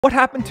What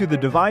happened to the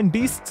divine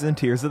beasts in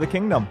Tears of the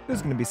Kingdom?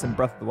 There's going to be some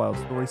Breath of the Wild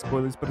story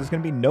spoilers, but there's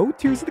going to be no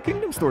Tears of the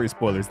Kingdom story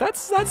spoilers.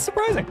 That's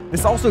surprising.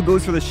 This also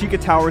goes for the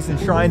Sheikah Towers and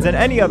shrines and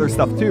any other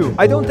stuff too.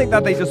 I don't think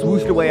that they just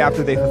whooshed away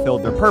after they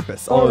fulfilled their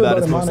purpose, although that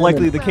is most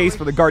likely the case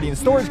for the Guardian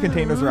storage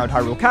containers around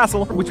Hyrule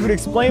Castle, which would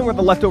explain where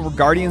the leftover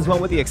Guardians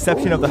went with the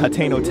exception of the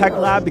Hateno Tech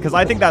Lab, because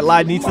I think that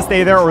lab needs to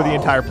stay there or the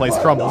entire place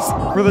crumbles.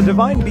 For the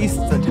divine beasts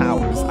and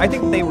towers, I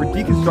think they were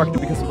deconstructed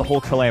because of the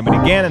whole Calamity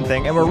Ganon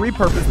thing and were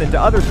repurposed into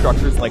other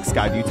structures like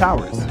Skyview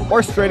Towers.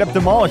 Or straight up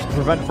demolished to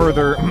prevent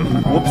further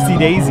whoopsie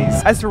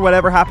daisies. As for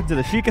whatever happened to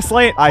the Sheikah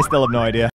Slate, I still have no idea.